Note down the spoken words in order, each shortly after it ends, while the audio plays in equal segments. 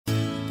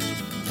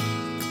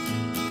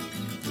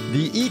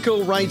The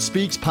Eco Right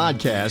Speaks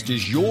podcast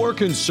is your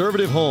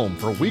conservative home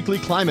for weekly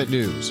climate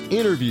news,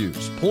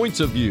 interviews, points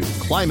of view,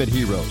 climate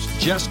heroes,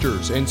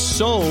 jesters, and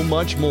so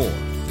much more.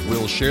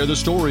 We'll share the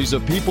stories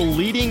of people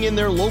leading in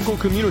their local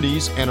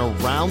communities and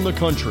around the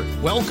country.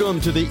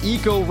 Welcome to the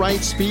Eco Right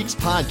Speaks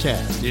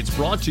podcast. It's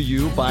brought to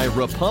you by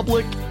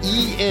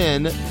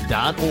republicen.org.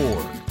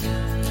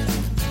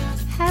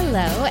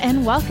 Hello,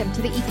 and welcome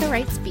to the Eco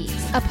Right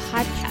Speaks, a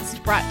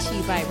podcast brought to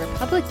you by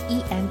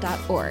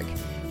republicen.org.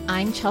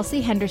 I'm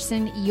Chelsea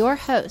Henderson, your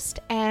host,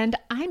 and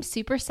I'm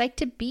super psyched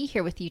to be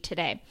here with you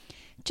today.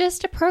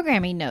 Just a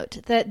programming note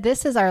that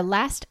this is our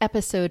last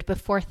episode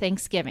before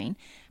Thanksgiving,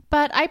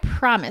 but I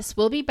promise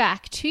we'll be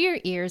back to your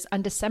ears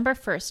on December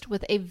 1st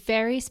with a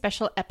very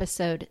special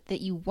episode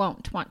that you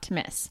won't want to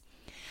miss.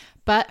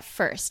 But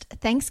first,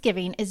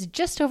 Thanksgiving is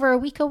just over a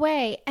week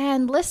away,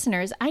 and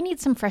listeners, I need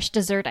some fresh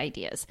dessert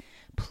ideas.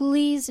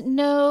 Please,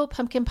 no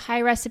pumpkin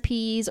pie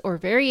recipes or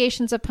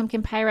variations of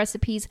pumpkin pie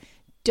recipes.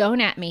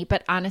 Don't at me,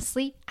 but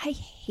honestly, I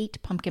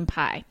hate pumpkin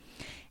pie.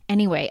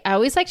 Anyway, I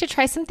always like to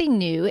try something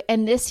new,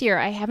 and this year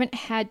I haven't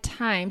had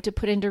time to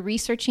put into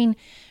researching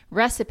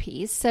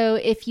recipes, so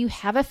if you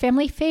have a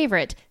family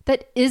favorite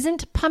that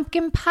isn't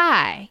pumpkin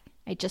pie,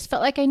 I just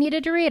felt like I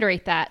needed to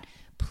reiterate that,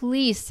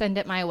 please send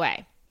it my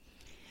way.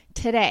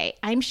 Today,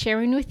 I'm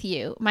sharing with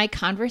you my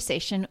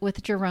conversation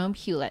with Jerome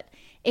Hewlett,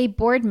 a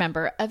board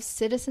member of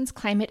Citizens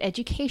Climate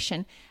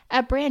Education,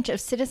 a branch of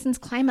Citizens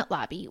Climate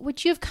Lobby,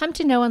 which you've come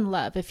to know and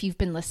love if you've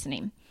been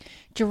listening.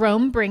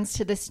 Jerome brings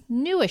to this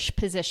newish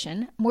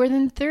position more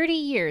than 30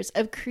 years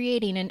of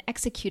creating and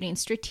executing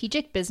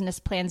strategic business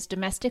plans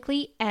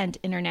domestically and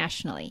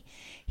internationally.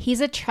 He's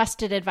a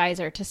trusted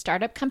advisor to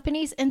startup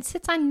companies and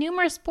sits on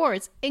numerous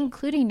boards,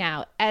 including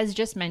now, as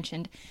just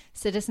mentioned,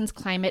 Citizens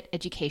Climate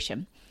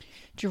Education.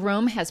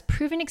 Jerome has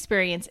proven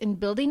experience in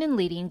building and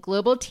leading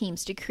global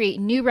teams to create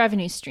new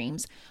revenue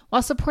streams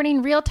while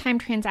supporting real-time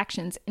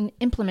transactions and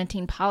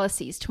implementing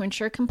policies to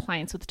ensure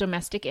compliance with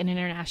domestic and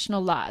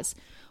international laws.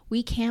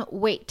 We can't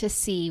wait to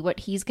see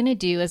what he's going to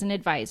do as an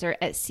advisor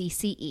at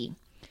CCE.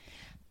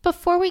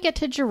 Before we get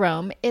to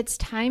Jerome, it's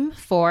time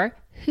for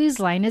Whose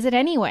Line Is It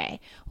Anyway?,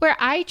 where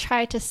I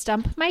try to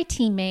stump my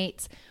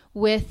teammates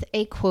with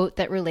a quote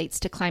that relates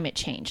to climate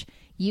change.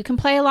 You can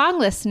play along,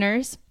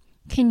 listeners.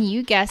 Can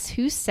you guess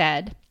who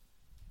said,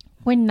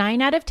 when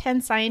 9 out of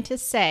 10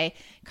 scientists say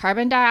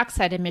carbon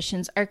dioxide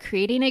emissions are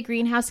creating a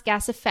greenhouse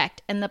gas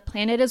effect and the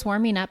planet is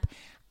warming up,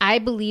 I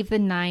believe the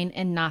 9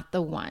 and not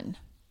the 1.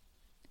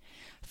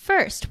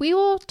 First, we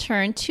will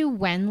turn to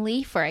Wen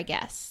Lee for a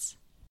guess.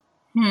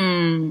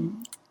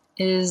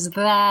 Is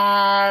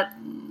that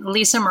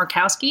Lisa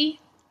Murkowski?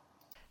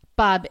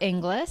 Bob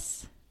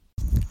Inglis.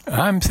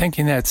 I'm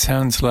thinking that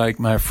sounds like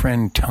my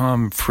friend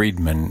Tom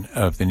Friedman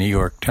of the New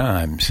York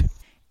Times.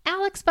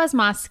 Alex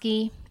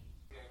Bosmosky.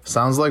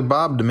 Sounds like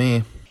Bob to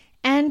me.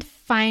 And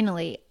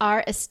finally,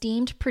 our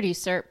esteemed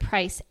producer,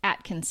 Price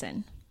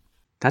Atkinson.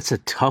 That's a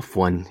tough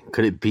one.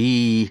 Could it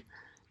be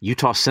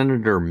Utah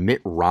Senator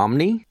Mitt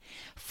Romney?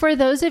 For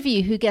those of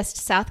you who guessed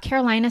South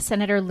Carolina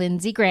Senator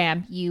Lindsey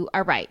Graham, you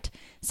are right.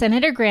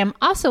 Senator Graham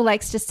also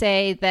likes to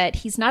say that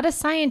he's not a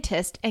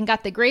scientist and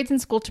got the grades in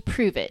school to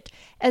prove it,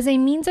 as a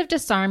means of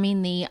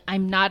disarming the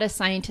 "I'm not a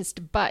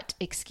scientist but"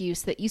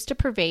 excuse that used to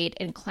pervade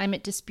in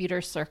climate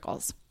disputer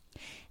circles.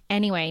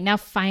 Anyway, now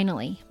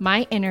finally,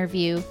 my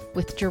interview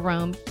with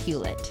Jerome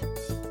Hewlett.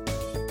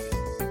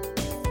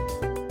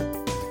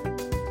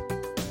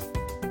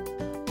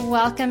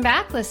 Welcome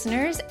back,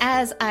 listeners.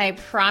 As I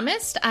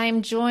promised,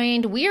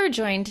 we are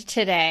joined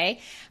today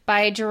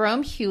by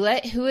Jerome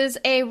Hewlett, who is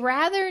a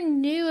rather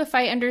new, if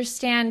I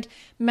understand,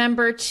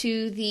 member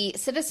to the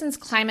Citizens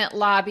Climate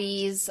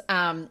Lobby's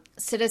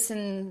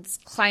Citizens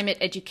Climate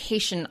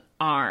Education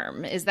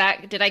arm.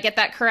 Did I get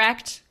that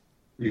correct?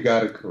 You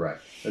got it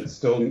correct. It's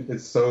so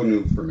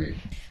new for me.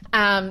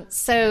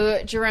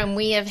 So, Jerome,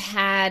 we have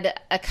had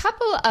a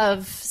couple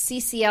of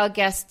CCL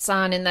guests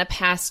on in the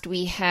past.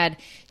 We had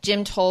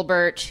Jim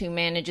Tolbert, who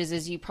manages,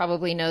 as you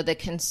probably know, the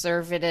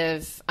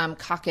Conservative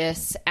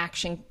Caucus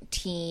Action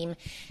Team,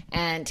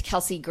 and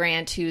Kelsey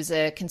Grant, who's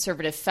a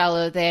conservative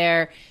fellow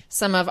there.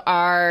 Some of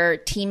our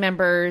team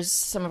members,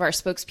 some of our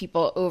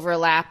spokespeople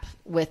overlap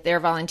with their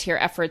volunteer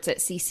efforts at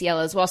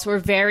CCL as well. So we're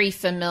very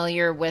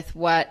familiar with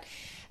what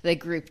the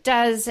group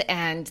does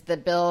and the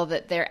bill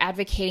that they're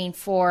advocating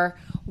for.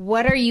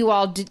 What are you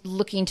all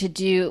looking to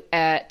do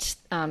at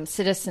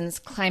Citizens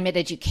Climate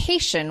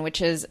Education,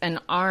 which is an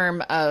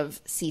arm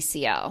of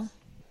CCL?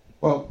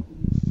 Well,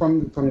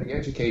 from the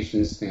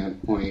education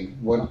standpoint,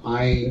 what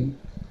I'm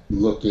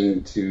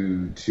looking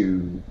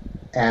to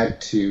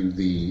add to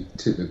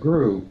the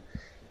group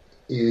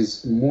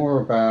is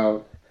more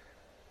about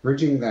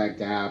bridging that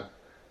gap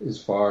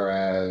as far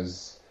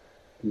as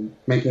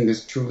making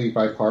this truly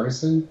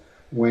bipartisan.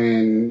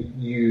 When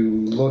you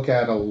look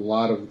at a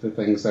lot of the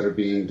things that are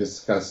being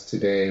discussed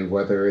today,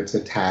 whether it's a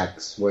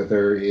tax,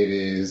 whether it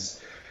is,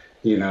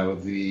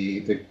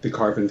 the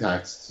carbon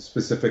tax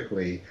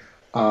specifically,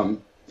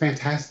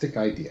 fantastic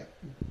idea.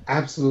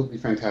 Absolutely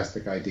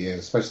fantastic idea,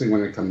 especially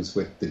when it comes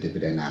with the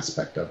dividend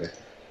aspect of it.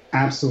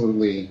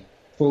 absolutely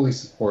fully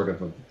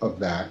supportive of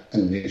that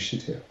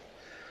initiative.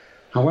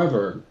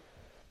 However,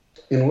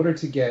 in order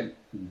to get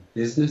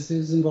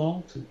businesses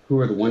involved, who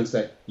are the ones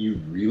that you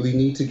really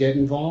need to get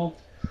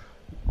involved,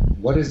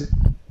 what is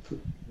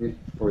it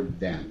for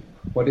them?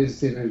 What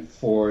is it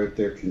for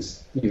their,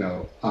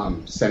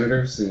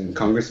 senators and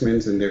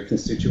congressmen and their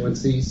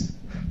constituencies?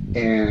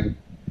 And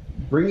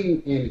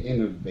bringing in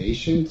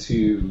innovation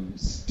to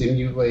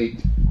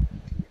stimulate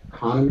the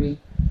economy,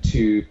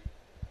 to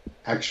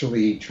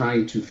actually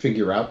trying to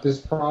figure out this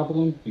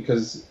problem,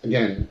 because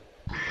again,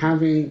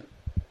 having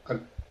a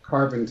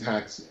carbon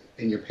tax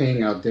and you're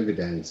paying out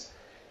dividends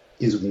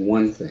is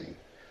one thing,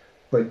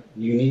 but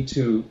you need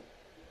to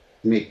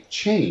make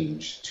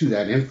change to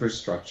that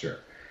infrastructure.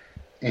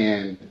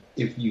 And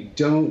if you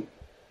don't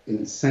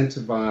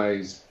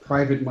incentivize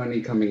private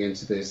money coming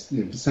into this,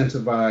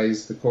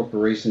 incentivize the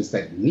corporations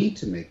that need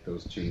to make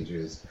those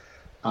changes,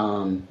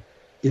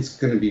 it's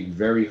going to be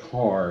very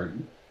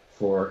hard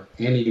for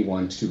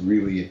anyone to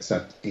really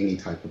accept any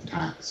type of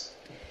tax.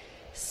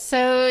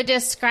 So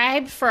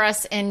describe for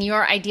us in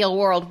your ideal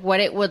world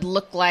what it would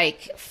look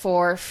like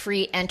for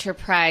free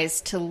enterprise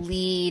to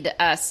lead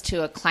us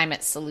to a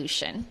climate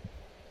solution.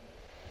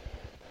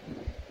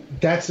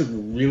 That's a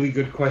really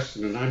good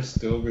question, and I'm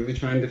still really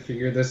trying to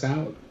figure this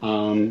out.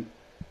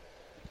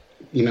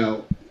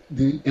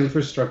 The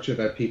infrastructure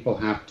that people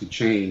have to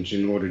change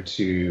in order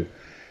to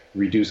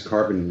reduce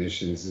carbon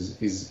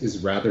emissions is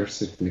rather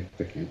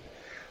significant.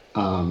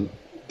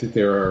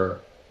 There are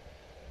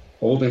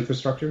old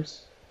infrastructures.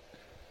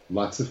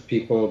 Lots of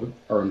people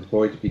are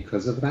employed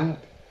because of that.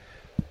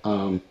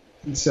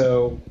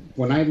 So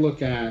when I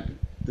look at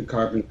the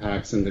carbon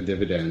tax and the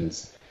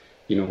dividends,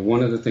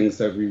 one of the things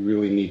that we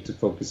really need to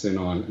focus in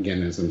on,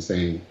 again, as I'm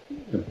saying,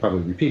 I'm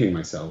probably repeating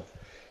myself,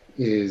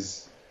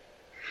 is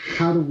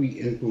how do we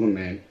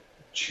implement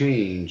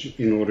change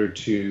in order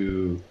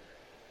to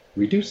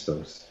reduce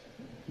those,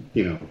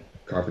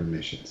 carbon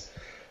emissions?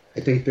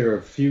 I think there are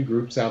a few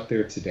groups out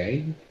there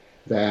today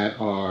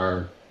that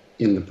are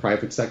in the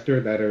private sector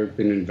that have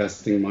been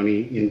investing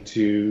money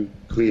into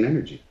clean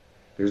energy.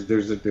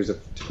 There's a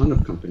ton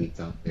of companies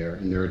out there,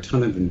 and there are a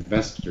ton of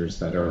investors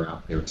that are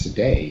out there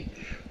today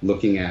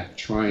looking at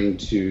trying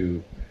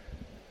to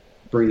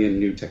bring in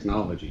new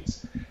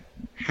technologies.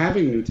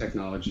 Having new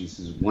technologies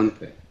is one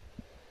thing.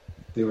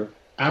 There are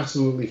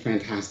absolutely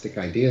fantastic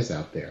ideas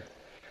out there,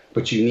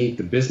 but you need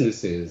the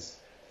businesses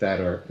that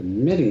are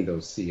emitting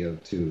those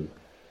CO2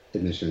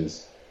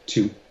 emissions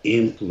to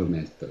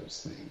implement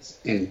those things.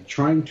 And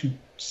trying to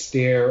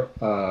steer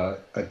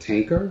a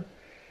tanker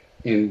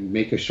and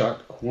make a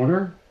sharp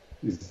corner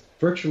is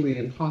virtually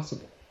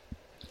impossible.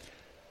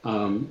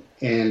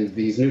 And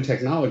these new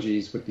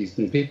technologies with these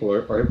new people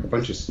are a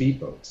bunch of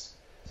speedboats.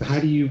 So how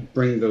do you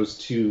bring those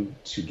two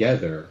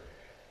together?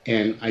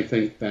 And I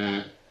think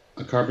that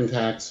a carbon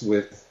tax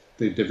with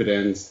the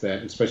dividends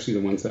that, especially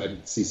the ones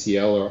that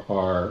CCL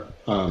are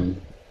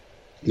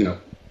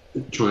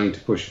trying to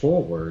push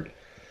forward,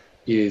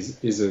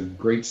 is a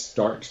great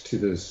start to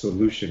the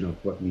solution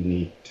of what we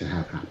need to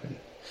have happen.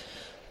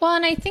 Well,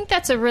 and I think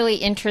that's a really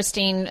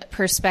interesting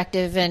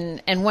perspective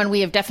and one we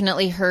have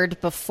definitely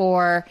heard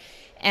before.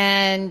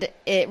 And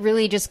it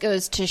really just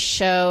goes to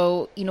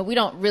show, we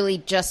don't really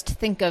just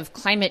think of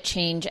climate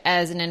change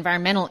as an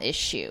environmental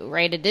issue,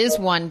 right? It is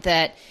one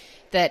that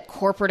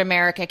corporate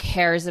America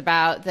cares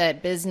about,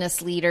 that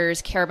business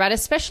leaders care about,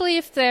 especially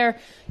if they're,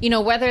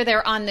 whether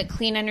they're on the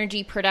clean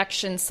energy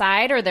production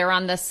side or they're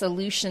on the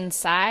solution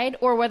side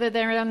or whether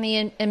they're on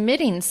the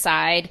emitting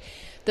side.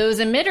 Those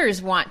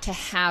emitters want to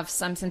have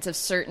some sense of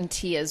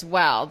certainty as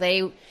well.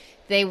 They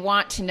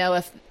want to know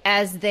if,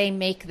 as they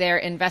make their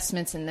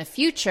investments in the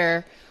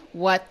future,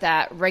 what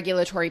that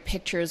regulatory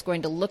picture is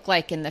going to look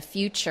like in the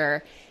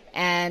future.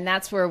 And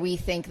that's where we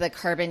think the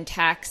carbon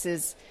tax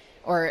is,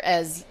 or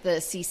as the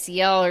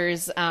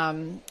CCLers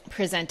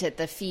present it,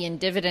 the fee and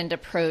dividend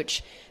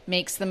approach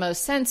makes the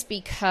most sense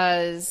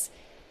because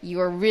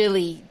you're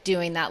really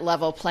doing that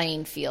level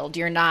playing field.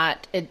 You're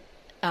not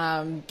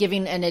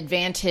giving an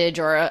advantage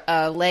or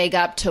a leg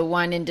up to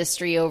one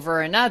industry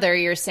over another.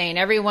 You're saying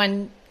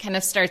everyone kind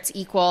of starts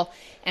equal,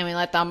 and we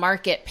let the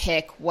market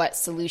pick what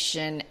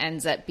solution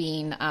ends up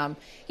being,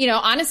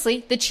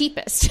 honestly, the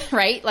cheapest,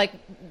 right? Like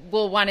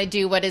we'll want to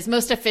do what is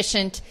most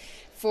efficient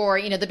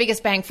for, the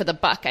biggest bang for the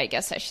buck, I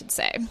guess I should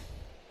say.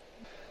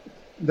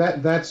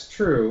 That's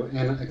true.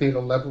 And I think a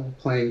level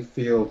playing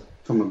field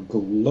from a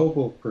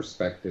global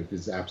perspective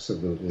is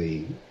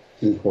absolutely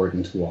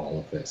important to all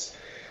of this.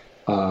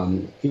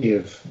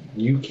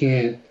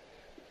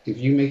 If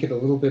you make it a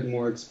little bit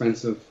more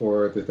expensive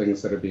for the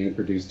things that are being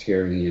produced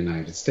here in the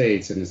United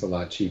States and it's a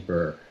lot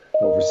cheaper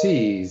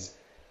overseas,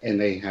 and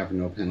they have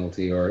no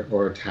penalty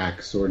or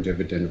tax or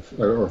dividend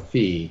or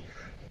fee,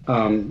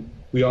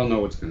 we all know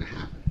what's going to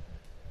happen.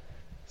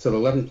 So the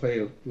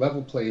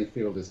level playing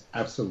field is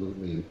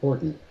absolutely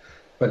important.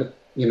 But,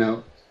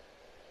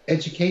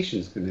 education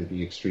is going to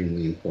be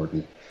extremely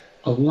important.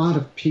 A lot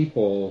of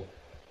people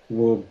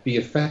will be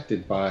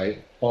affected by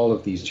all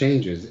of these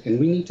changes, and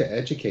we need to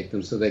educate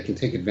them so they can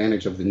take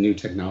advantage of the new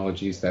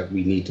technologies that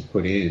we need to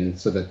put in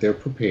so that they're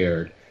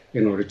prepared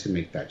in order to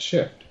make that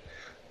shift.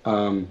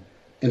 And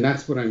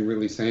that's what I'm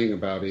really saying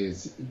about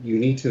is you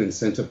need to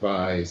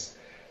incentivize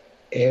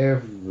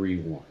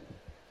everyone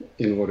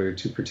in order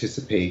to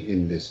participate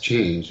in this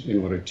change,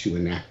 in order to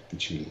enact the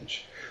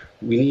change.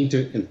 We need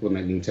to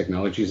implement new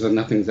technologies, or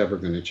nothing's ever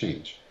going to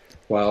change.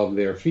 While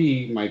their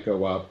fee might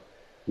go up,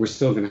 we're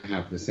still going to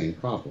have the same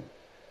problem.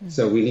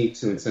 So we need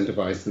to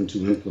incentivize them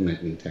to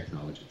implement new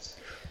technologies.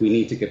 We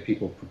need to get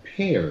people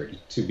prepared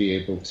to be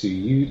able to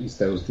use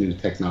those new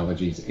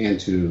technologies and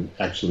to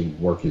actually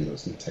work in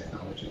those new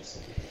technologies.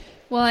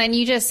 Well, and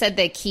you just said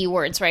the key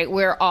words, right?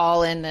 We're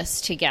all in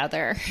this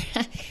together.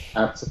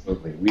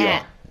 Absolutely, we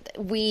are.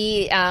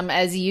 We,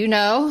 as you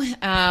know,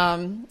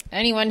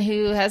 anyone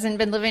who hasn't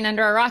been living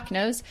under a rock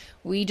knows,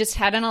 we just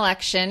had an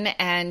election,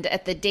 and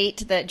at the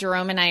date that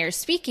Jerome and I are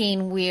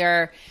speaking, we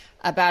are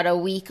about a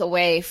week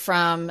away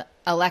from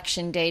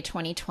Election Day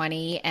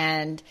 2020,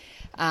 and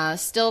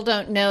still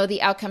don't know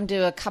the outcome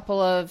to a couple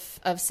of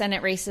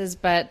Senate races,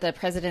 but the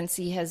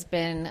presidency has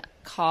been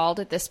called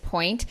at this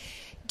point.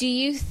 Do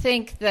you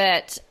think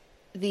that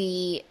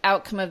the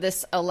outcome of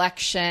this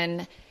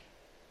election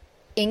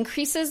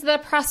increases the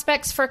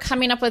prospects for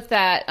coming up with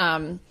that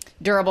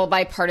durable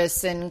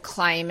bipartisan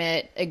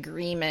climate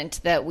agreement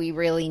that we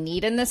really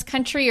need in this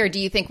country, or do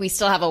you think we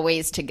still have a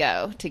ways to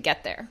go to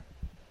get there?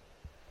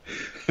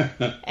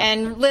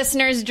 And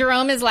listeners,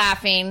 Jerome is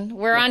laughing.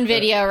 We're on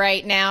video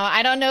right now.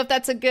 I don't know if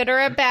that's a good or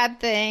a bad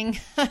thing.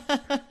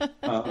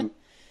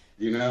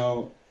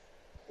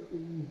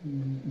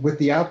 With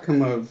the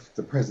outcome of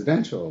the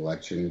presidential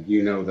election,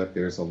 you know that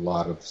there's a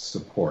lot of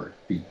support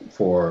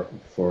for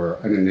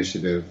an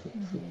initiative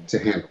to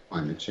handle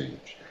climate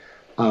change.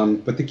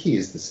 But the key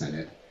is the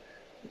Senate.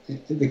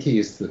 The key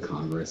is the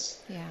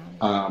Congress.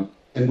 Yeah.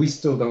 And we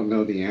still don't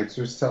know the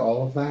answers to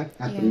all of that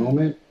at the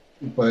moment.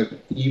 But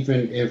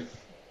even if,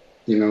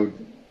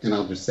 and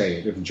I'll just say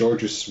it, if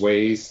Georgia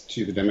sways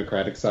to the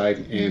Democratic side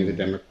and the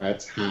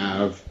Democrats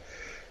have,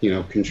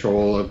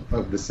 control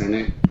of the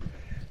Senate,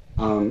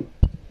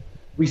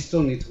 we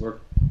still need to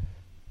work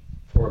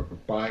for a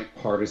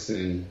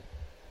bipartisan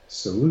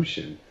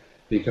solution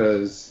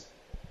because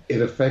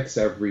it affects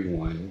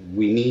everyone.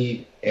 We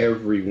need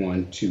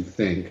everyone to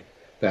think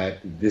that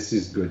this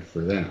is good for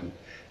them.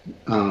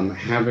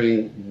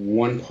 Having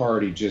one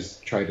party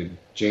just try to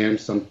jam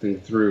something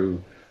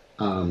through,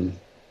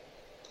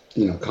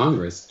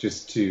 Congress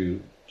just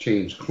to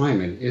change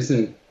climate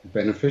isn't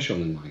beneficial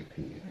in my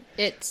opinion.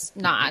 It's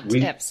not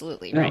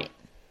absolutely right.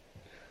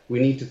 We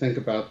need to think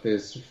about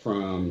this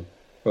from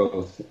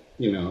both,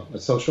 a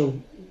social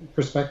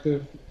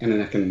perspective and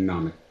an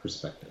economic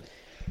perspective.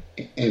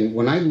 And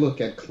when I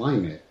look at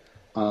climate,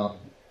 and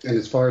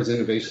as far as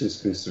innovation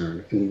is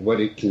concerned and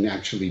what it can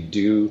actually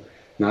do,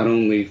 not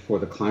only for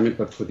the climate,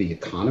 but for the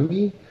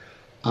economy,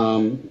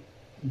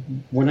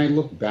 when I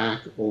look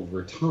back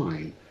over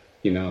time,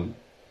 the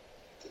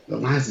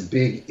last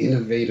big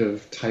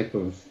innovative type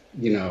of,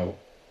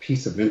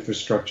 piece of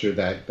infrastructure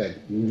that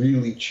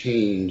really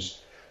changed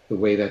the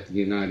way that the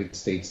United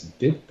States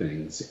did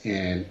things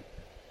and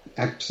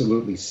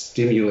absolutely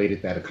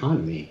stimulated that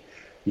economy.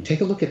 You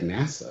take a look at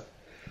NASA.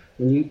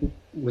 When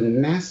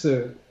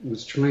NASA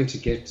was trying to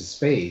get to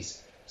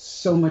space,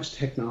 so much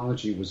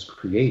technology was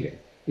created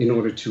in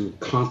order to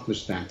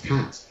accomplish that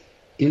task.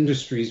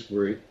 Industries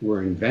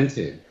were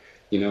invented.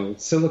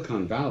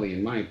 Silicon Valley,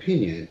 in my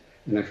opinion,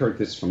 and I've heard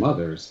this from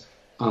others,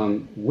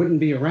 wouldn't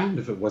be around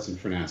if it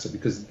wasn't for NASA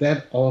because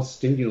that all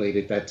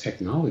stimulated that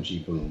technology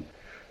boom.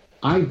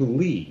 I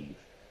believe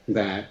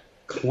that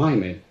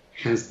climate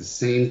has the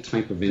same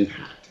type of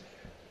impact,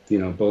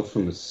 both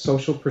from a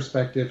social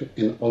perspective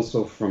and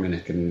also from an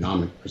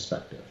economic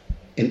perspective.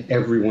 And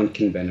everyone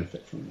can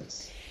benefit from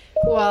this.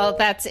 Well,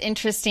 that's an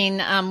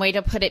interesting way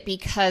to put it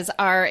because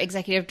our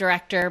executive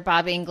director,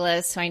 Bob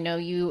Inglis, who I know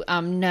you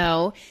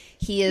know,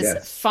 he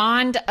is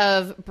fond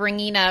of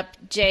bringing up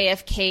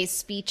JFK's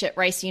speech at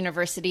Rice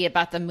University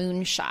about the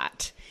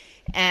moonshot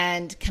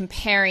and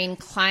comparing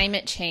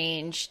climate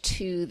change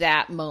to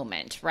that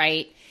moment,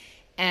 right?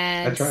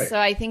 And that's right. So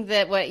I think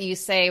that what you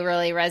say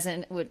really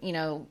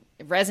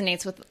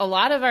resonates with a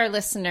lot of our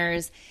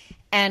listeners.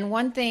 And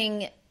one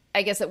thing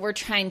I guess that we're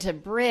trying to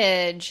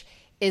bridge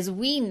is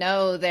we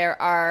know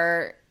there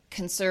are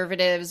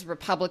conservatives,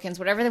 Republicans,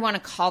 whatever they want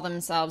to call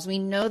themselves. We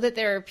know that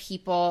there are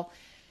people,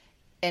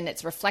 and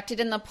it's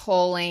reflected in the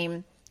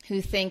polling, who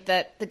think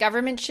that the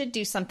government should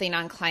do something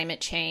on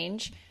climate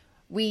change.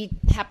 We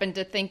happen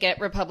to think at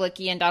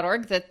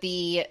republican.org that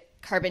the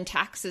carbon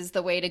tax is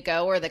the way to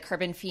go, or the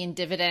carbon fee and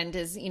dividend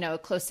is, a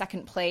close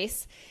second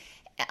place.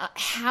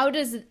 How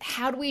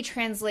do we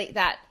translate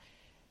that?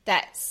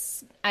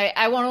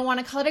 I don't want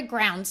to call it a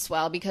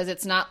groundswell because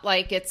it's not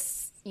like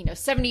it's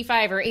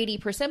 75 or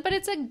 80%, but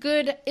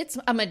it's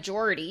a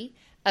majority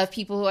of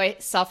people who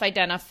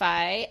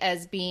self-identify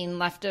as being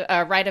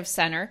right of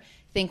center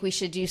think we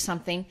should do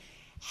something.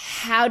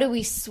 How do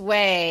we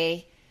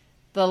sway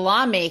the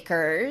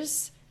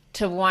lawmakers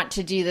to want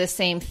to do the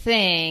same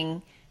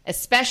thing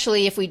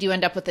especially if we do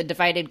end up with a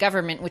divided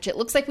government, which it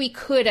looks like we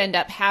could end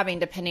up having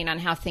depending on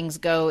how things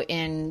go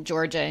in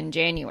Georgia in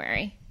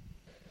January.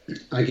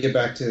 I get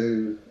back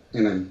to,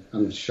 and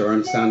I'm sure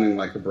I'm sounding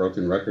like a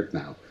broken record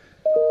now.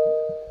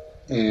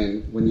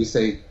 And when you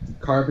say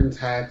carbon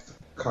tax,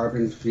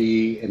 carbon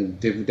fee, and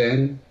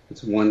dividend,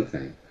 it's one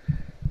thing.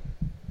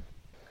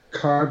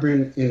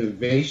 Carbon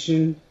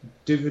innovation,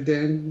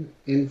 dividend,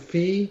 and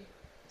fee,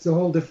 it's a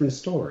whole different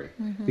story.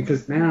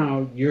 Because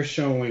now you're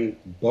showing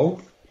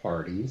both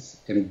parties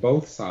and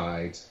both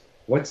sides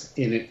what's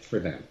in it for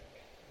them.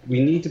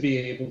 We need to be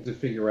able to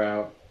figure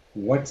out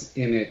what's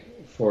in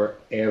it for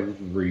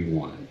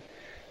everyone.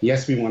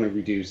 Yes, we want to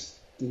reduce,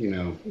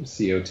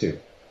 CO2.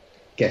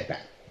 Get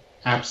that.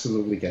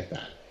 Absolutely get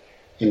that.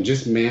 And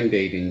just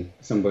mandating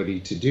somebody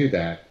to do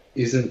that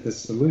isn't the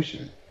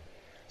solution.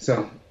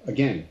 So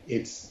again,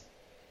 it's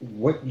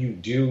what you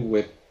do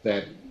with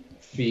that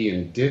fee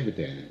and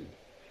dividend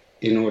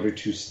in order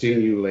to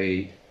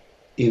stimulate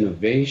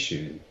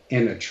innovation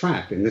and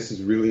attract, and this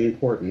is really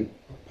important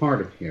part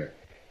of here,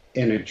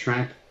 and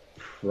attract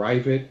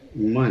private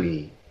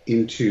money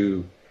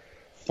into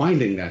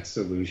finding that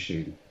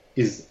solution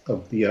is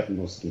of the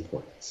utmost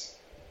importance.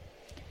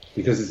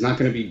 Because it's not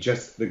going to be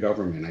just the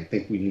government. I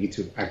think we need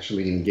to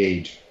actually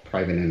engage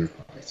private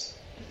enterprise.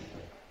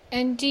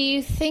 And do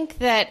you think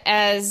that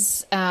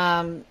as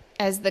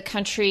the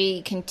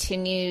country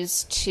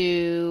continues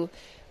to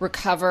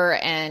recover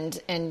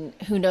and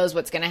who knows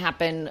what's going to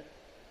happen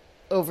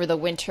over the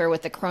winter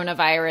with the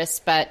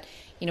coronavirus, but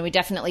we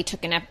definitely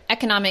took an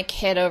economic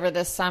hit over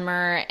the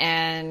summer,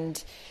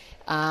 and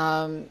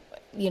I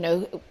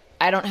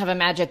don't have a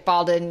magic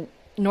ball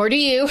nor do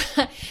you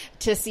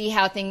to see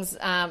how things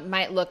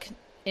might look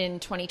in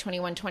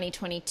 2021,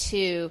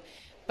 2022.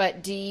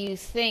 But do you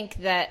think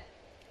that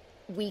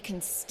we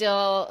can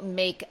still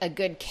make a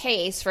good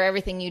case for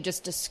everything you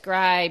just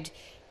described,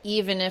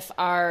 even if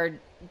our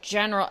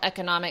general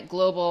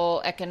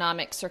global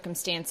economic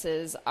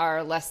circumstances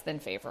are less than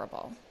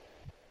favorable?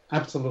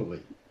 Absolutely.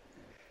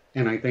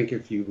 And I think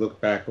if you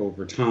look back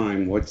over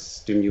time, what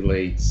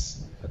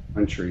stimulates a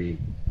country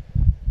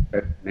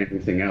better than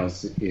anything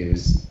else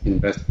is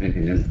investment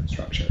in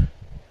infrastructure.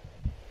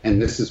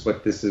 And this is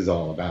what this is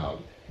all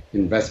about,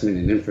 investment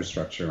in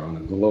infrastructure on a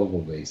global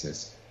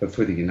basis. But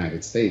for the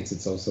United States,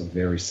 it's also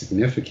very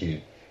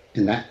significant.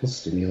 And that will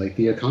stimulate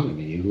the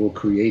economy. It will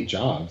create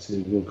jobs.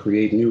 It will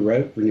create new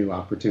revenue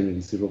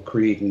opportunities. It will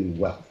create new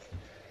wealth.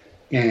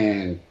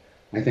 And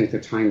I think the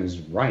time is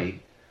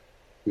right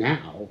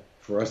now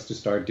for us to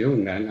start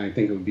doing that. And I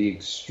think it would be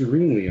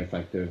extremely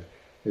effective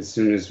as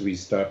soon as we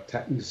start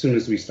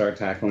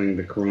tackling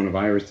the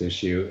coronavirus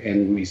issue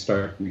and we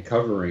start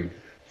recovering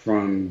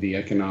from the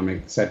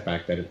economic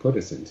setback that it put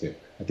us into.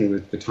 I think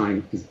that the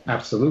time is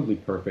absolutely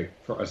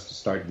perfect for us to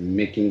start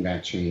making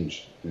that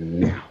change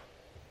now.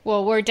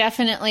 Well, we're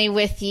definitely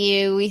with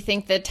you. We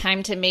think the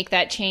time to make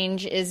that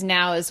change is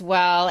now as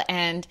well.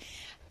 And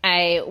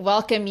I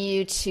welcome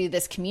you to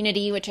this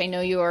community, which I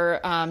know you're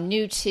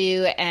new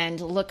to,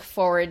 and look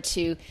forward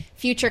to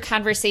future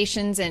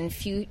conversations and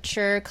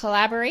future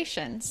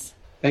collaborations.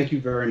 Thank you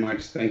very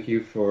much. Thank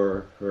you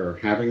for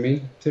having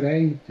me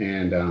today.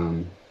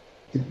 And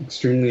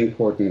extremely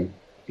important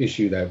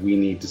issue that we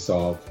need to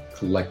solve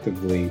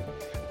collectively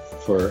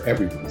for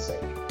everyone's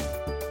sake.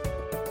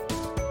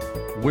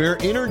 We're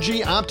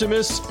energy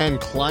optimists and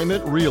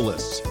climate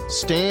realists.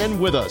 Stand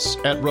with us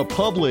at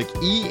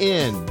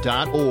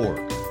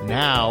republicen.org.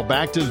 Now,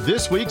 back to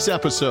this week's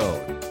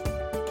episode.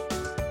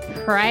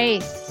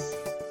 Price.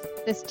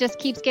 This just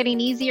keeps getting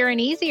easier and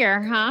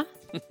easier, huh?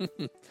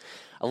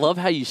 I love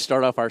how you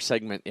start off our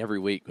segment every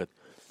week with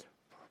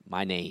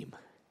my name.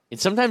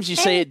 And sometimes you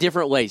say it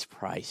different ways.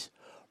 Price.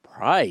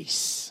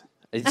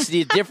 It's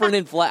the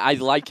different I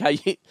like how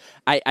you...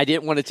 I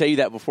didn't want to tell you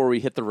that before we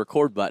hit the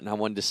record button. I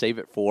wanted to save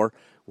it for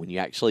when you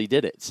actually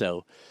did it.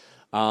 So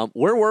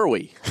where were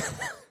we?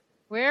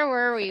 Where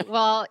were we?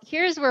 Well,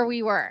 here's where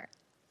we were.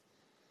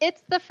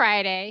 It's the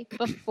Friday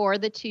before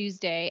the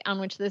Tuesday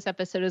on which this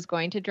episode is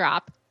going to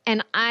drop.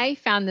 And I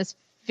found this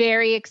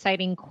very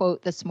exciting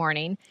quote this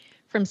morning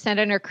from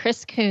Senator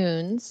Chris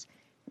Coons.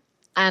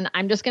 And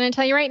I'm just going to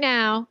tell you right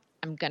now,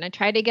 I'm going to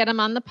try to get him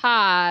on the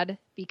pod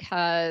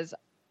because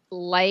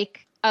I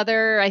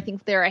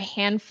think there are a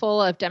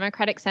handful of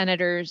Democratic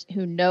senators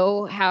who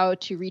know how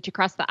to reach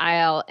across the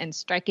aisle and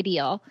strike a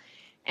deal.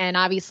 And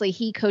obviously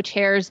he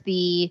co-chairs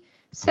the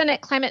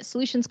Senate Climate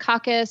Solutions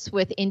Caucus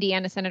with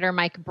Indiana Senator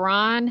Mike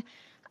Braun.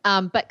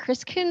 But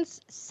Chris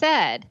Coons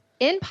said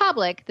in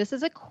public, this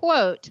is a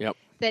quote,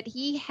 that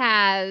he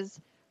has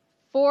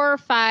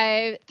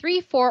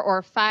 3, 4,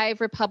 or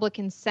 5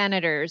 Republican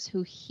senators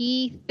who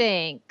he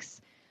thinks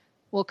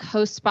will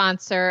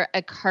co-sponsor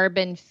a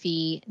carbon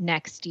fee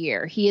next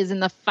year. He is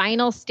in the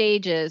final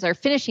stages or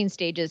finishing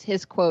stages,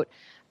 his quote,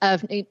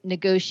 of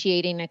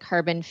negotiating a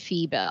carbon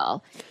fee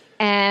bill.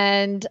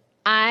 And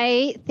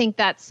I think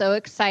that's so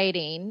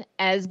exciting.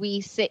 As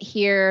we sit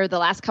here, the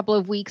last couple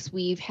of weeks,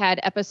 we've had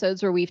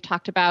episodes where we've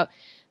talked about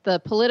the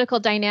political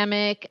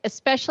dynamic,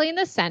 especially in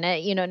the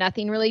Senate.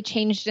 Nothing really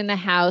changed in the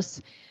House.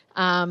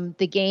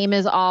 The game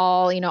is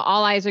all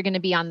eyes are going to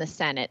be on the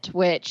Senate,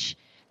 which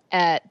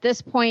at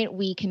this point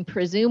we can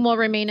presume will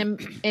remain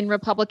in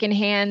Republican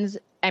hands.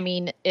 I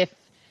mean, if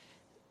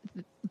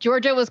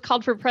Georgia was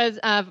called for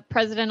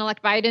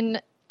President-elect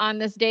Biden on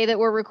this day that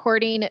we're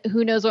recording,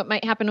 who knows what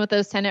might happen with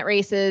those Senate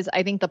races.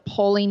 I think the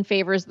polling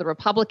favors the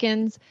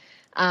Republicans.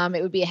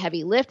 It would be a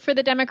heavy lift for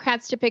the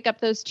Democrats to pick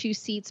up those 2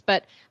 seats.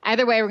 But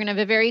either way, we're going to have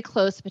a very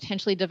close,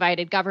 potentially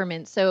divided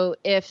government. So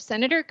if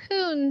Senator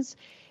Coons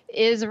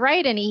is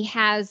right and he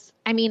has,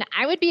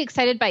 I would be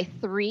excited by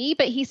 3,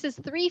 but he says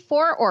 3,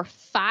 4, or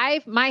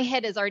 5. My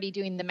head is already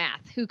doing the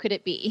math. Who could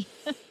it be?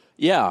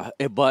 Yeah,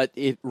 but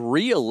it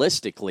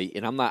realistically,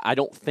 and I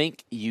don't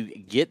think you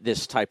get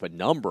this type of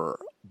number,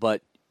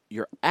 but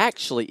you're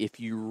actually,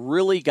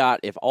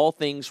 if all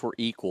things were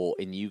equal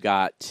and you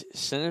got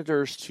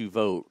senators to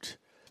vote,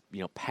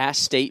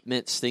 past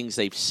statements, things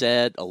they've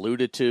said,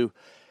 alluded to,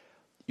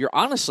 you're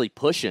honestly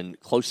pushing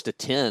close to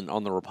 10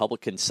 on the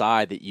Republican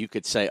side that you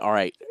could say, all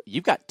right,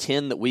 you've got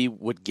 10 that we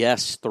would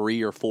guess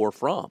 3 or 4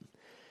 from.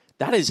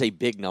 That is a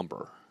big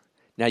number.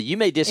 Now, you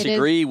may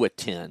disagree with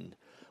 10,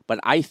 but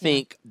I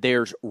think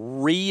there's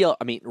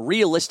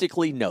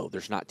realistically, no,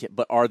 there's not 10,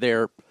 but are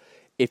there?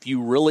 If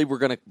you really were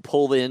going to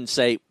pull in and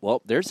say,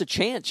 well, there's a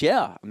chance,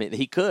 yeah.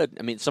 He could.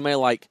 Somebody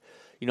like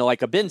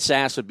a Ben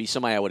Sasse would be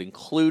somebody I would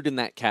include in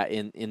that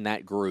in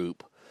that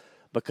group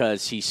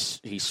because he's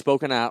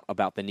spoken out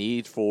about the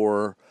need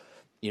for,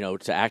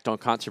 to act on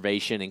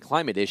conservation and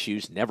climate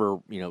issues. Never,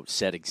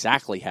 said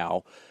exactly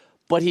how,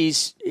 but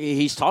he's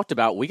talked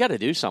about we got to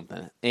do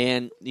something.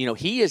 And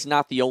he is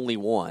not the only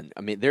one.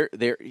 There's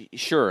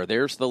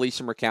the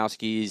Lisa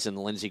Murkowskis and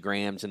the Lindsey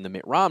Grahams and the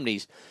Mitt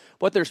Romneys.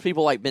 But there's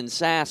people like Ben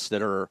Sasse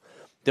that are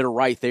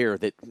right there,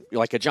 that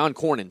like a John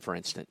Cornyn, for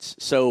instance.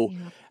 So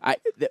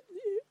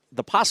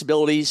the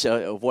possibilities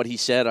of what he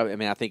said,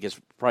 I think is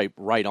probably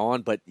right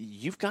on. But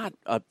you've got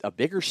a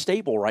bigger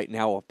stable right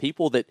now of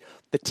people that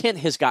the tent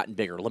has gotten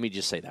bigger. Let me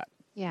just say that.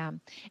 Yeah.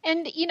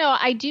 And,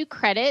 I do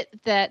credit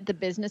that the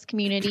business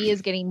community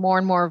is getting more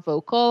and more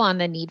vocal on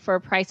the need for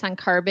a price on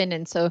carbon.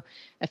 And so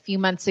a few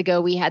months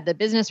ago, we had the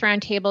Business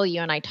Roundtable.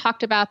 You and I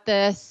talked about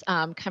this,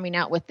 coming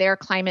out with their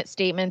climate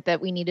statement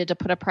that we needed to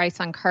put a price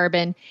on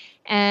carbon.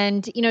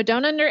 And,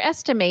 don't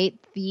underestimate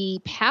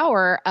the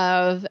power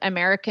of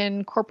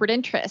American corporate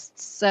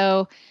interests.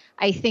 So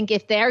I think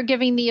if they're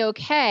giving the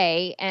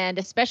okay, and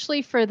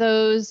especially for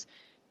those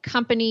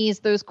companies,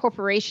 those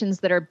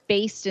corporations that are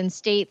based in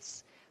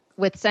states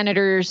with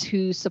senators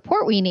whose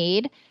support we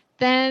need,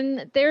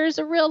 then there's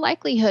a real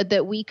likelihood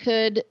that we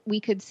could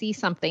see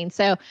something.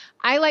 So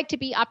I like to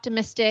be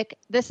optimistic.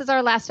 This is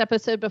our last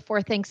episode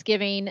before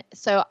Thanksgiving,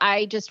 so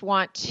I just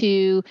want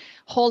to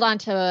hold on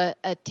to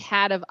a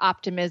tad of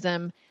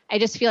optimism. I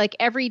just feel like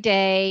every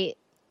day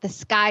the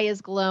sky is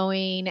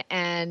glowing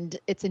and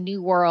it's a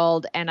new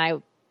world, and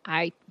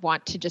I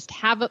want to just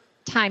have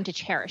time to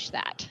cherish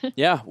that.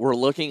 Yeah, we're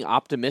looking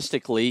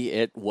optimistically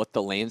at what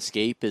the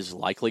landscape is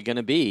likely going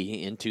to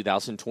be in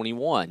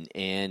 2021.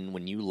 And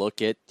when you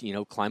look at,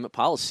 climate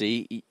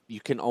policy, you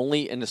can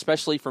only, and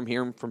especially from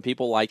hearing from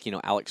people like,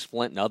 Alex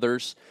Flint and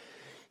others,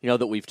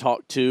 that we've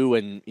talked to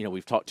and,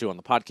 we've talked to on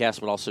the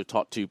podcast, but also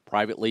talked to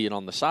privately and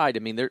on the side.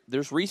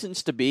 There's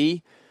reasons to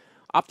be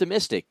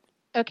optimistic.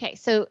 Okay,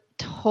 so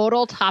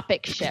total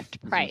topic shift,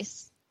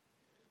 Price.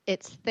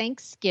 It's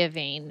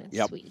Thanksgiving.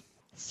 Yep. Sweet.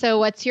 So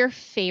what's your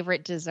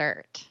favorite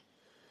dessert?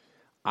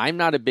 I'm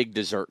not a big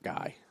dessert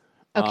guy.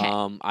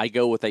 Okay. I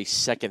go with a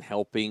second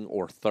helping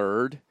or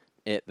third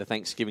at the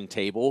Thanksgiving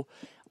table.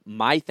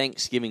 My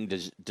Thanksgiving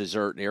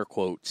dessert, in air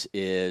quotes,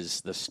 is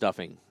the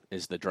stuffing,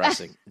 is the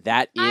dressing.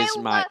 That is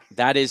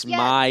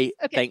my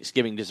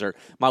Thanksgiving dessert.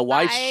 My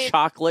wife's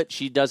chocolate,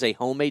 she does a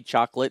homemade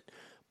chocolate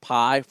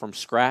pie from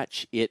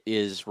scratch. It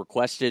is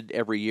requested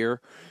every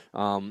year.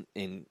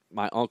 And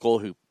my uncle,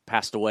 who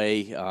passed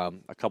away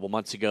a couple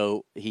months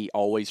ago, he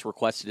always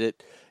requested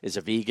it, is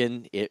a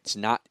vegan. It's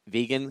not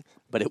vegan,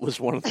 but it was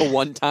one of the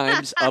one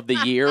times of the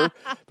year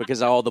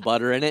because of all the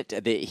butter in it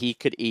that he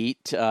could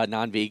eat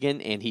non-vegan,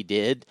 and he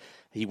did.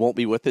 He won't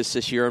be with us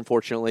this year,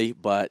 unfortunately,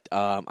 but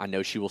I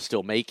know she will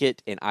still make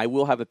it, and I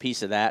will have a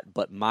piece of that,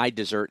 but my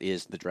dessert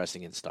is the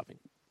dressing and stuffing.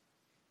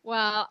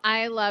 Well,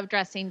 I love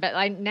dressing, but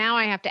now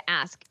I have to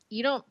ask,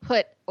 you don't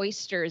put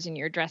oysters in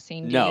your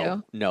dressing, do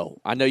you? No.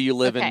 I know you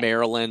live in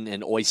Maryland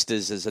and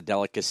oysters is a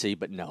delicacy,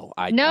 but no.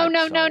 No.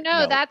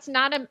 That's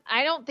not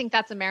I don't think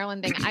that's a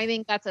Maryland thing. I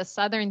think that's a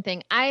Southern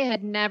thing. I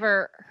had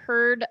never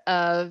heard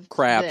of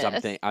crabs.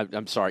 This.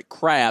 I'm sorry.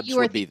 Crabs. You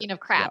were thinking of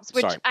crabs,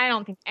 which I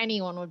don't think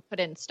anyone would put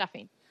in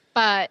stuffing.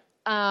 But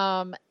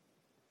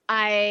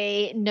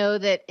I know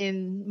that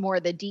in more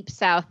the deep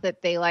South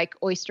that they like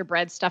oyster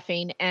bread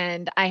stuffing,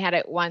 and I had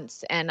it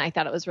once and I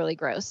thought it was really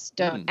gross.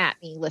 Don't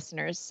at me,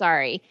 listeners.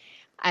 Sorry.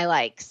 I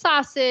like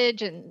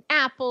sausage and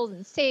apples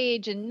and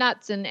sage and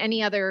nuts and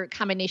any other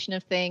combination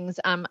of things.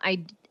 I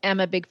am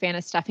a big fan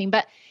of stuffing,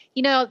 but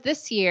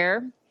this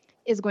year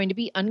is going to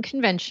be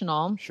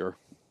unconventional. Sure.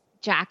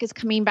 Jack is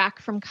coming back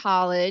from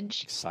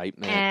college.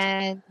 Excitement.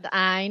 And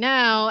I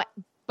know.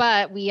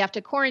 but we have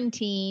to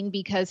quarantine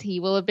because he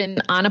will have been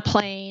on a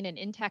plane and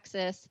in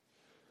Texas.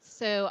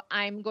 So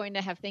I'm going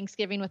to have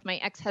Thanksgiving with my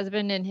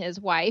ex-husband and his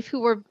wife,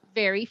 who were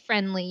very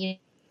friendly.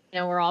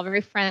 We're all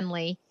very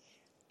friendly.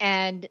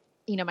 And,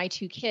 my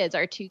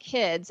our two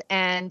kids.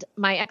 And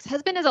my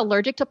ex-husband is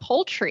allergic to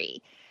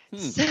poultry.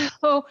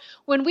 So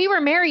when we were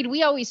married,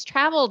 we always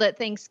traveled at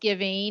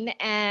Thanksgiving.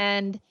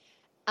 And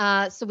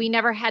so we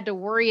never had to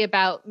worry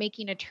about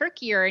making a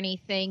turkey or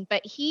anything.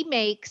 But he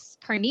makes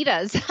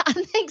carnitas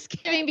on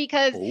Thanksgiving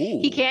because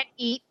he can't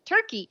eat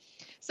turkey.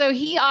 So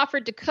he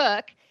offered to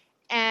cook.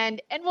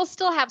 And we'll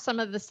still have some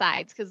of the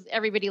sides because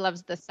everybody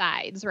loves the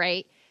sides,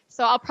 right?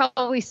 So I'll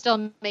probably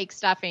still make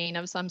stuffing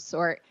of some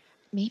sort,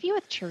 maybe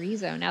with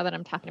chorizo now that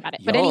I'm talking about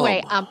it. But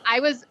anyway,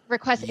 it was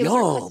requested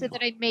that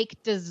I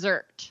make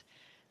dessert.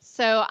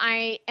 So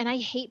I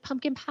hate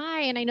pumpkin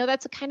pie, and I know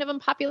that's a kind of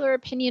unpopular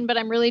opinion, but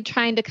I'm really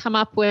trying to come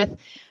up with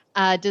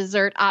a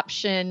dessert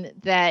option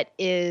that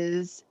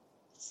is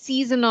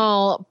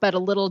seasonal, but a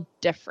little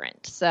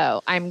different.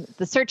 So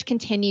the search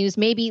continues.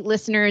 Maybe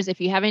listeners, if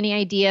you have any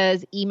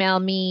ideas, email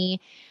me.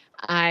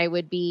 I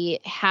would be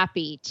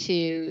happy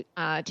to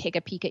take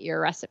a peek at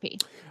your recipe.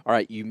 All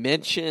right. You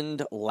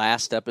mentioned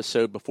last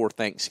episode before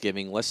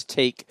Thanksgiving. Let's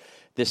take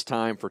this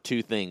time for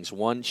two things.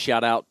 One,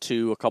 shout out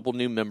to a couple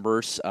new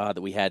members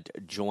that we had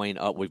join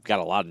up. We've got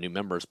a lot of new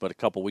members, but a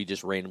couple we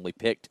just randomly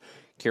picked.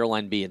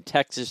 Caroline B. in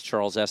Texas,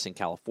 Charles S. in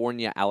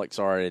California, Alex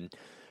R. in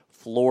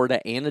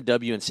Florida, Anna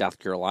W. in South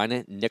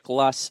Carolina,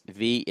 Nicholas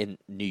V. in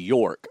New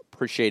York.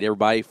 Appreciate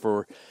everybody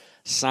for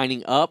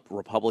signing up.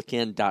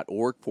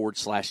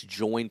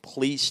 Republican.org/join.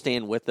 Please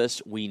stand with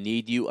us. We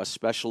need you,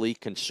 especially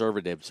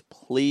conservatives.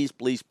 Please,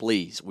 please,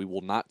 please. We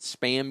will not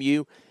spam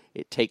you.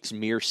 It takes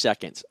mere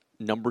seconds.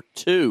 Number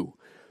 2,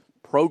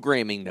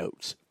 programming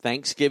notes.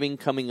 Thanksgiving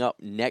coming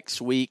up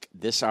next week.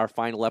 This is our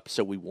final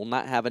episode. We will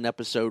not have an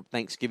episode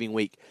Thanksgiving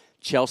week.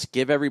 Chelsea,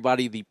 give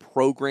everybody the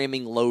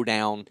programming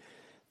lowdown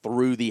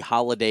through the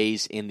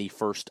holidays in the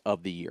first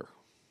of the year.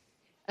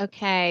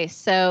 Okay,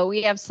 so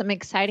we have some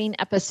exciting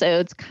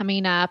episodes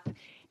coming up,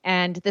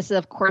 and this,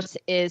 of course,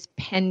 is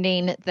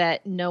pending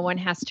that no one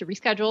has to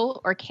reschedule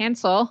or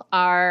cancel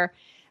our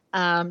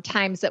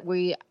times that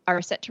we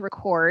are set to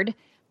record.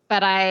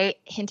 But I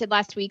hinted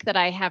last week that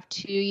I have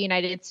 2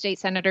 United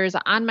States senators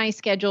on my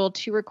schedule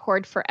to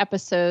record for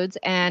episodes,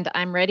 and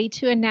I'm ready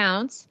to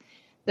announce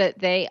that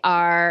they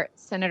are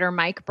Senator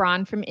Mike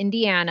Braun from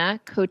Indiana,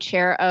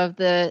 co-chair of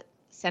the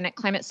Senate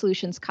Climate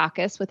Solutions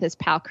Caucus with his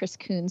pal Chris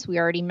Coons, we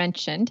already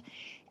mentioned,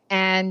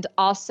 and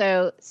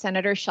also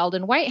Senator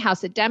Sheldon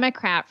Whitehouse, a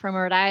Democrat from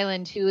Rhode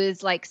Island, who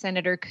is like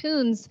Senator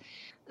Coons,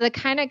 the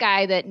kind of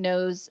guy that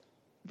knows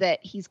that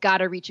he's got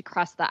to reach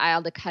across the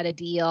aisle to cut a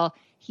deal.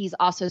 He's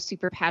also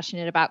super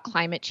passionate about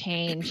climate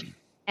change.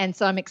 And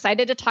so I'm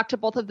excited to talk to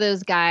both of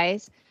those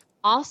guys.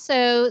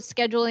 Also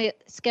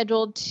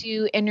scheduled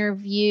to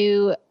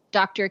interview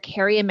Dr.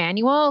 Carrie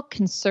Emanuel,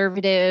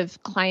 conservative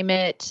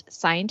climate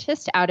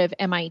scientist out of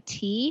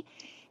MIT,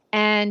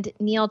 and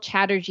Neil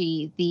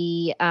Chatterjee,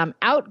 the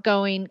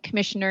outgoing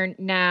commissioner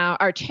now,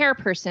 or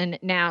chairperson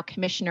now,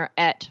 commissioner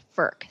at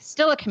FERC,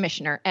 still a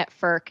commissioner at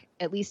FERC,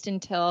 at least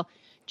until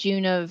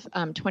June of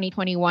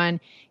 2021.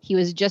 He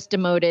was just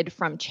demoted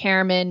from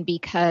chairman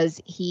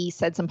because he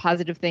said some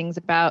positive things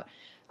about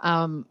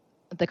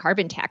the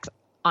carbon tax,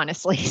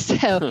 honestly.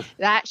 So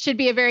that should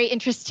be a very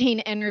interesting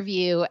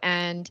interview,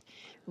 and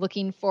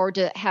looking forward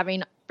to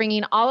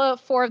bringing all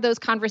 4 of those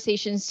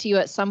conversations to you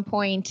at some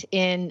point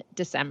in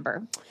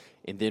December.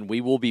 And then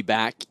we will be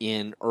back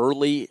in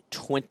early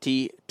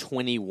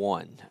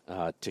 2021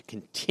 to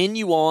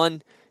continue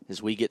on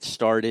as we get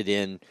started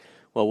in,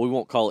 well, we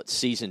won't call it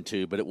season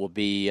 2, but it will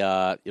be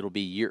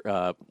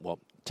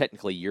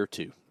technically year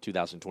 2,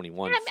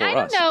 2021 for us. I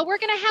don't know. We're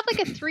going to have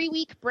like a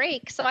 3-week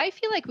break, so I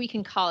feel like we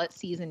can call it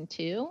season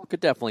 2. We could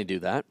definitely do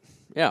that.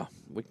 Yeah,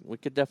 we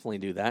could definitely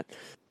do that.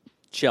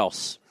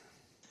 Chelsea,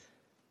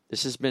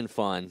 this has been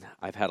fun.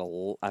 I've had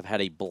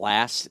a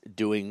blast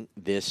doing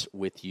this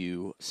with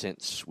you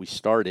since we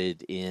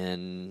started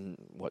in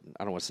I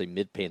don't want to say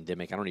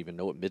mid-pandemic. I don't even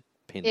know what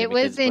mid-pandemic is. It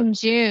was in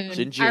June. It was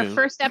in June. Our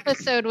first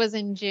episode was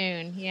in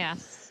June.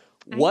 Yes.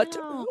 What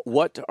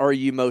are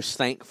you most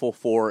thankful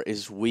for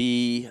as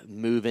we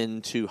move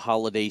into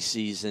holiday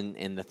season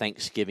and the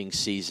Thanksgiving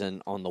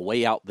season on the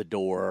way out the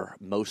door?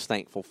 Most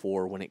thankful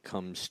for when it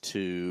comes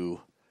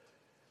to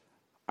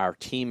our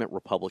team at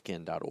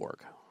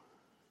Republican.org?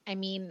 I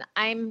mean,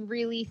 I'm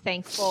really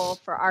thankful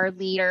for our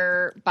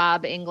leader,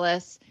 Bob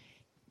Inglis.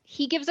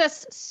 He gives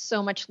us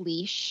so much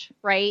leash,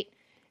 right?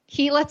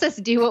 He lets us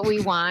do what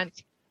we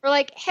want. We're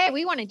like, hey,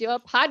 we want to do a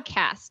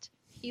podcast.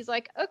 He's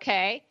like,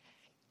 okay.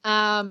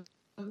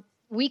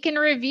 We can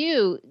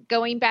review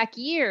going back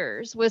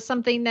years was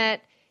something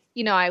that,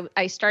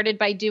 I started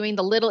by doing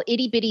the little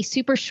itty bitty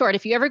super short.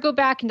 If you ever go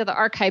back into the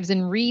archives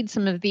and read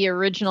some of the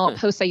original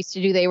posts I used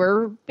to do, they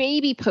were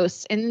baby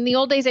posts. And in the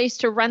old days, I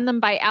used to run them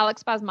by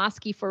Alex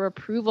Bosmosky for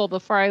approval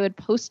before I would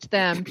post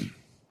them.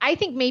 I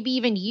think maybe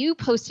even you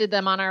posted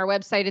them on our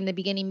website in the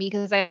beginning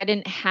because I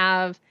didn't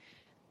have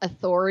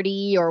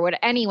authority or what.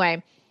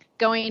 Anyway,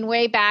 going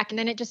way back, and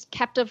then it just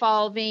kept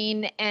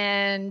evolving.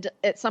 And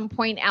at some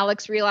point,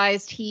 Alex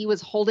realized he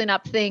was holding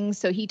up things,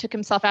 so he took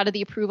himself out of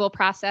the approval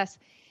process.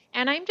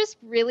 And I'm just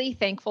really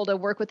thankful to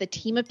work with a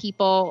team of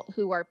people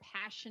who are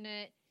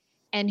passionate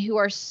and who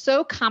are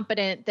so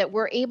competent that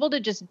we're able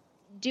to just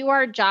do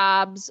our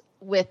jobs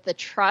with the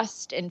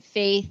trust and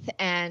faith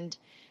and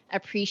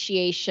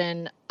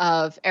appreciation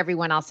of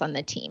everyone else on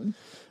the team.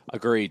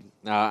 Agreed.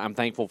 I'm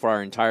thankful for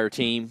our entire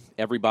team,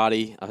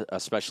 everybody,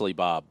 especially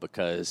Bob,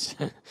 because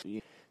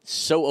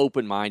so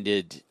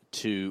open-minded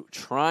to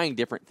trying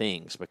different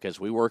things, because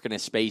we work in a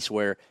space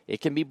where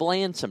it can be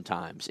bland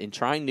sometimes, and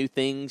trying new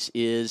things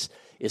is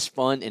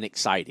fun and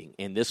exciting.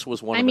 And this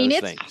was one of those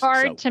things. It's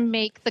hard to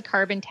make the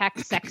carbon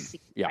tax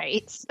sexy,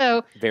 right?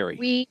 So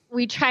very.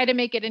 We try to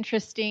make it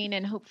interesting,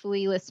 and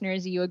hopefully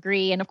listeners, you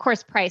agree. And of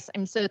course, Price,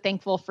 I'm so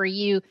thankful for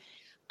you.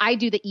 I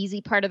do the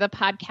easy part of the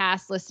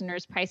podcast.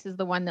 Listeners, Price is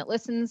the one that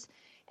listens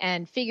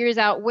and figures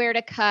out where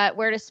to cut,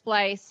 where to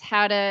splice,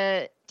 how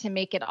to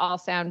make it all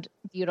sound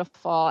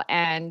beautiful.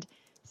 And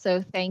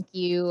so thank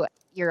you.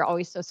 You're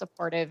always so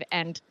supportive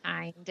and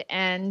kind.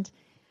 And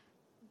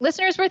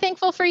listeners, we're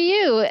thankful for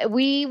you.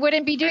 We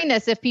wouldn't be doing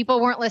this if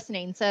people weren't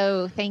listening.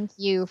 So thank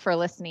you for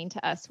listening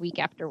to us week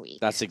after week.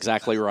 That's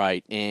exactly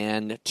right.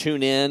 And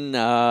tune in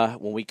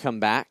when we come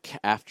back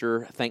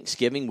after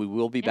Thanksgiving. We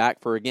will be back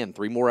for, again,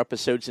 3 more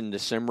episodes in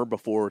December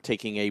before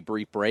taking a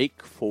brief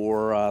break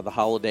for the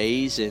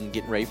holidays and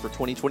getting ready for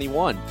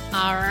 2021. All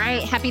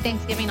right. Happy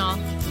Thanksgiving all.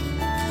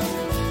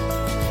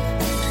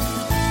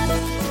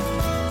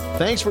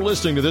 Thanks for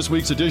listening to this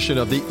week's edition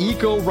of the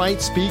Eco-Right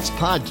Speaks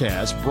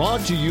podcast,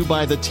 brought to you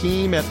by the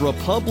team at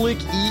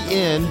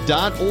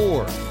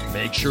republicen.org.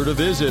 Make sure to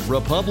visit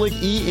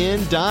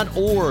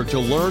republicen.org to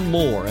learn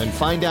more and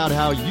find out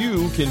how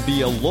you can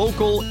be a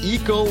local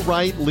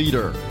Eco-Right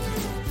leader.